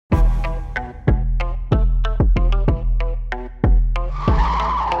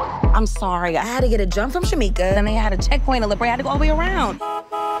I'm sorry. I had to get a jump from Shamika. Then they had a checkpoint at La Brea. I had to go all the way around.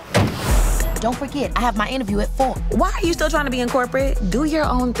 Don't forget, I have my interview at 4. Why are you still trying to be in corporate? Do your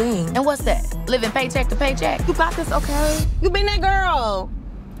own thing. And what's that? Living paycheck to paycheck? You got this, okay? You been that girl.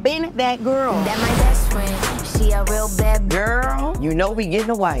 Been that girl. That my best friend. She a real bad Girl, you know we getting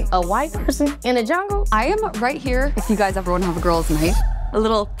a white. A white person in the jungle? I am right here if you guys ever want to have a girls' night. A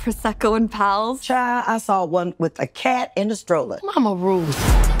little Prosecco and pals. Child, I saw one with a cat and a stroller. Mama rules.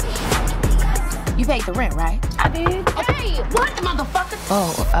 You paid the rent, right? I did. Hey, what, motherfucker?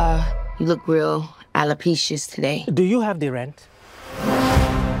 Oh, you look real alopecia today. Do you have the rent?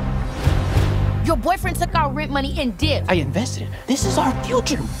 Your boyfriend took our rent money and dipped. I invested in it. This is our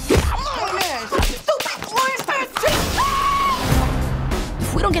future. Come on, man.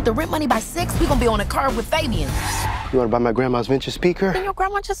 If we don't get the rent money by 6, we're gonna be on a curb with Fabian. You want to buy my grandma's vintage speaker? And your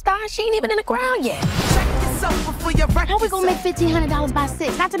grandma just died. She ain't even in the ground yet. How we gonna make $1,500 by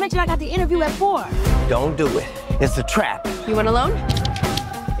 6? Not to mention I got the interview at 4. Don't do it. It's a trap. You want a loan?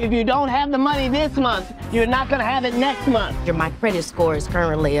 If you don't have the money this month, you're not gonna have it next month. My credit score is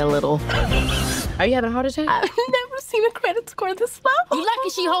currently a little... Are you having a heart attack? I've never seen a credit score this low. You lucky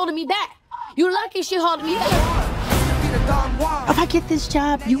she holding me back. You lucky she holding me back. If I get this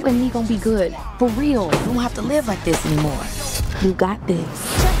job, you and me gonna be good. For real. We don't have to live like this anymore. You got this.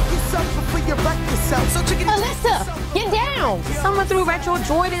 Alyssa, get down. Someone threw retro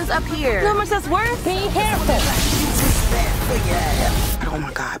Jordans up here. You know how much that's worth? Be careful. Oh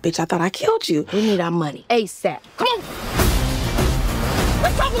my God, bitch, I thought I killed you. We need our money ASAP. Come on.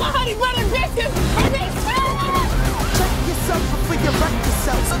 Let's talk about how these running bitches and they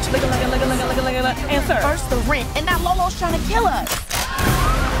Answer. First the rent, and now Lolo's trying to kill us.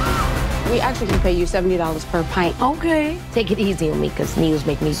 We actually can pay you $70 per pint. Okay. Take it easy on me, because needles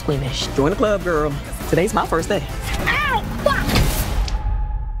make me squeamish. Join the club, girl. Today's my first day. Ow! Fuck!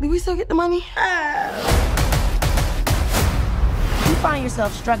 Did we still get the money? You find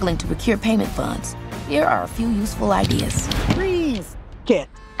yourself struggling to procure payment funds. Here are a few useful ideas. Please get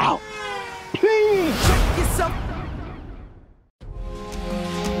out. Please.